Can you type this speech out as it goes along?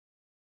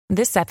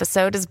This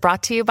episode is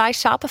brought to you by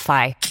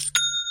Shopify.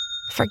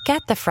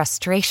 Forget the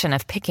frustration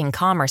of picking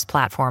commerce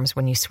platforms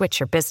when you switch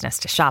your business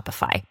to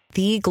Shopify,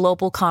 the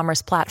global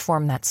commerce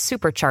platform that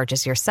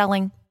supercharges your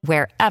selling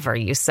wherever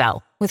you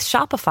sell. With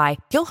Shopify,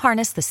 you'll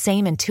harness the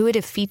same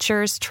intuitive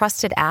features,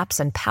 trusted apps,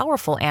 and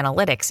powerful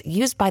analytics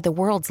used by the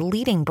world's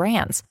leading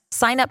brands.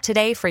 Sign up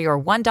today for your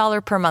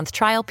 $1 per month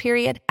trial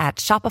period at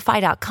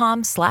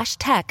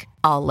shopify.com/tech,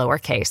 all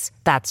lowercase.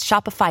 That's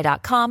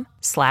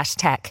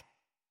shopify.com/tech.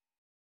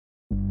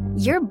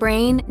 Your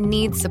brain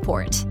needs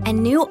support,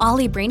 and new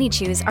Ollie Brainy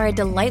Chews are a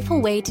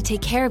delightful way to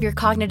take care of your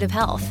cognitive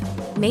health.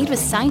 Made with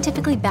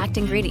scientifically backed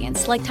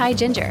ingredients like Thai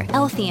ginger,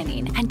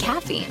 L-theanine, and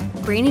caffeine,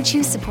 Brainy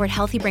Chews support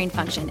healthy brain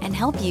function and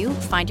help you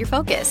find your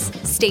focus,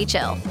 stay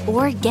chill,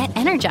 or get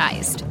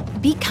energized.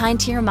 Be kind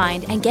to your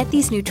mind and get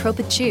these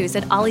nootropic chews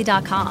at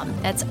ollie.com.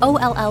 That's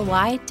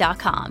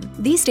OLLY.com.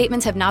 These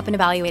statements have not been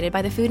evaluated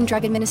by the Food and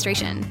Drug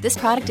Administration. This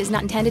product is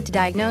not intended to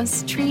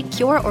diagnose, treat,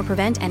 cure, or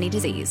prevent any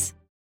disease.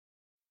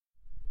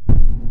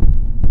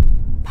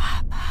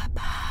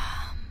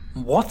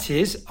 What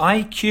is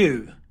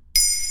IQ?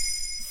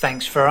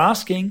 Thanks for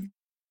asking.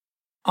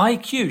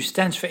 IQ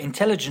stands for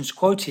Intelligence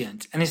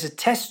Quotient and is a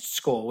test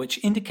score which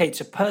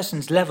indicates a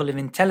person's level of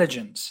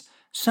intelligence.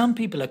 Some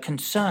people are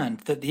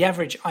concerned that the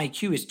average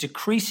IQ is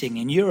decreasing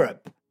in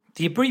Europe.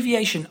 The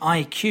abbreviation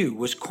IQ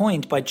was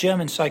coined by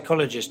German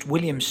psychologist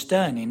William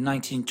Stern in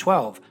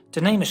 1912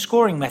 to name a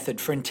scoring method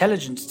for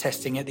intelligence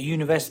testing at the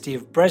University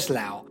of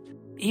Breslau.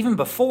 Even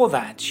before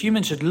that,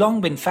 humans had long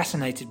been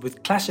fascinated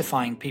with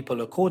classifying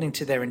people according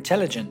to their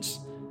intelligence.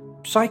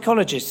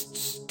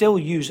 Psychologists still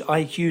use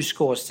IQ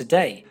scores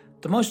today.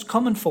 The most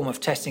common form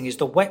of testing is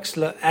the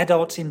Wechsler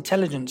Adult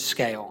Intelligence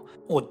Scale,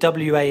 or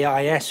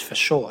WAIS for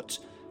short.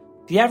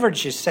 The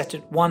average is set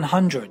at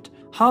 100.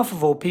 Half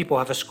of all people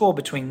have a score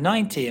between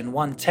 90 and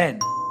 110.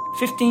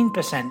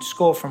 15%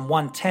 score from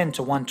 110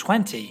 to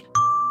 120.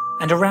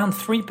 And around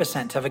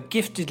 3% have a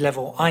gifted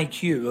level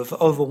IQ of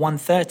over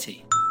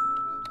 130.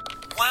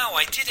 Wow,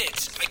 I did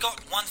it! I got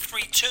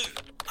 132.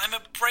 I'm a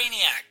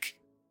brainiac.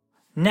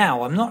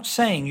 Now, I'm not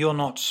saying you're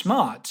not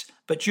smart,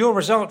 but your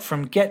result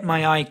from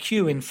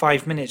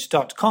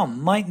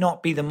getmyiqin5minutes.com might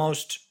not be the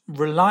most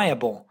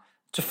reliable.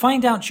 To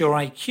find out your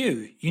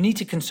IQ, you need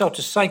to consult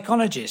a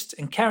psychologist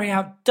and carry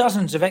out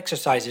dozens of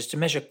exercises to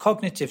measure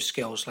cognitive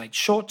skills like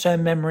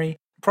short-term memory,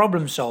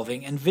 problem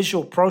solving, and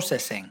visual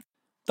processing.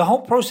 The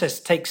whole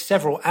process takes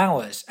several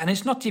hours, and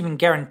it's not even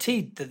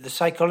guaranteed that the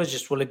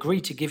psychologist will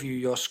agree to give you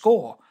your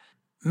score.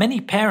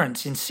 Many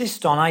parents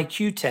insist on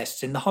IQ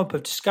tests in the hope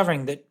of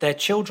discovering that their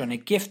children are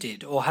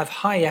gifted or have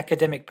high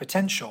academic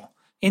potential.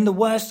 In the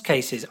worst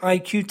cases,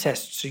 IQ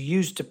tests are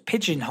used to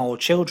pigeonhole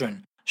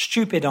children,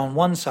 stupid on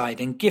one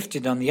side and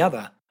gifted on the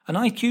other. An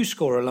IQ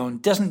score alone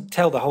doesn't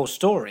tell the whole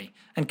story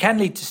and can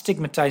lead to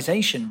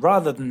stigmatization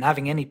rather than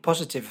having any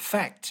positive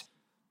effect.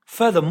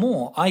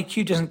 Furthermore,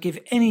 IQ doesn't give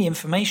any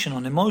information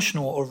on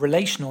emotional or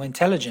relational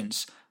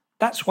intelligence.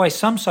 That's why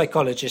some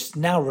psychologists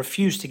now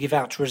refuse to give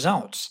out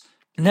results.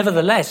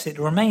 Nevertheless, it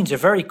remains a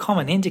very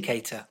common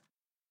indicator.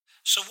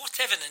 So what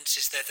evidence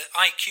is there that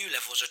IQ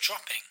levels are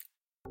dropping?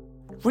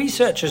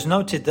 Researchers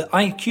noted that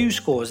IQ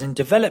scores in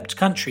developed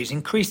countries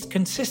increased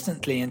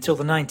consistently until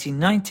the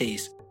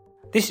 1990s.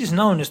 This is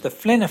known as the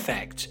Flynn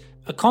effect,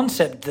 a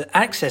concept that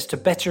access to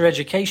better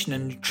education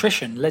and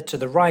nutrition led to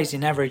the rise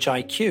in average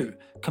IQ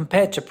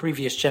compared to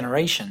previous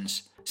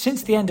generations.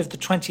 Since the end of the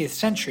 20th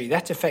century,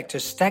 that effect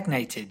has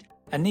stagnated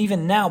and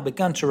even now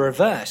begun to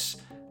reverse.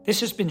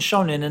 This has been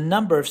shown in a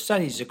number of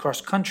studies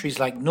across countries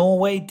like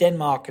Norway,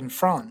 Denmark, and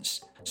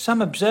France.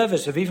 Some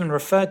observers have even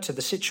referred to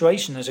the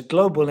situation as a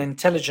global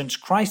intelligence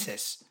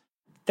crisis.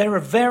 There are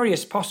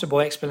various possible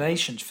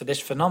explanations for this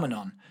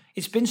phenomenon.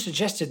 It's been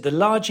suggested the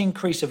large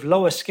increase of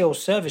lower-skill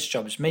service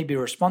jobs may be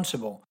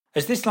responsible,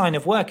 as this line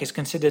of work is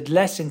considered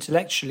less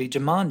intellectually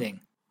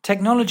demanding.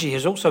 Technology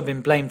has also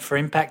been blamed for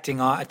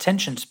impacting our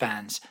attention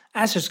spans,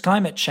 as has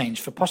climate change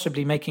for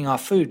possibly making our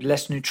food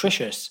less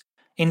nutritious.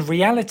 In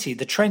reality,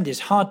 the trend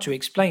is hard to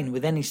explain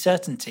with any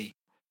certainty.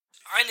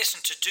 I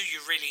listen to Do You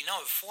Really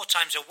Know 4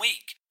 times a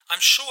week. I'm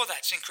sure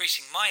that's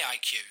increasing my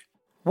IQ.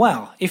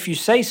 Well, if you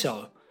say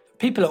so.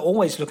 People are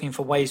always looking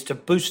for ways to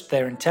boost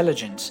their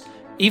intelligence,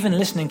 even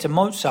listening to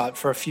Mozart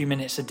for a few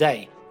minutes a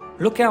day.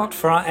 Look out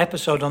for our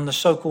episode on the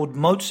so-called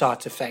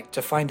Mozart effect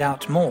to find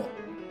out more.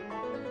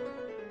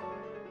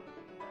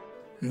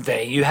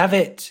 There you have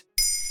it.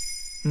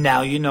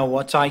 Now you know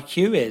what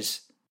IQ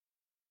is.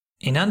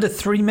 In under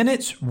 3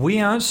 minutes, we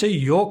answer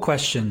your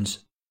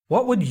questions.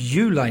 What would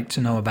you like to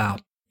know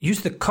about?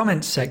 Use the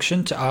comments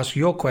section to ask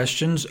your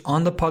questions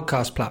on the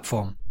podcast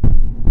platform.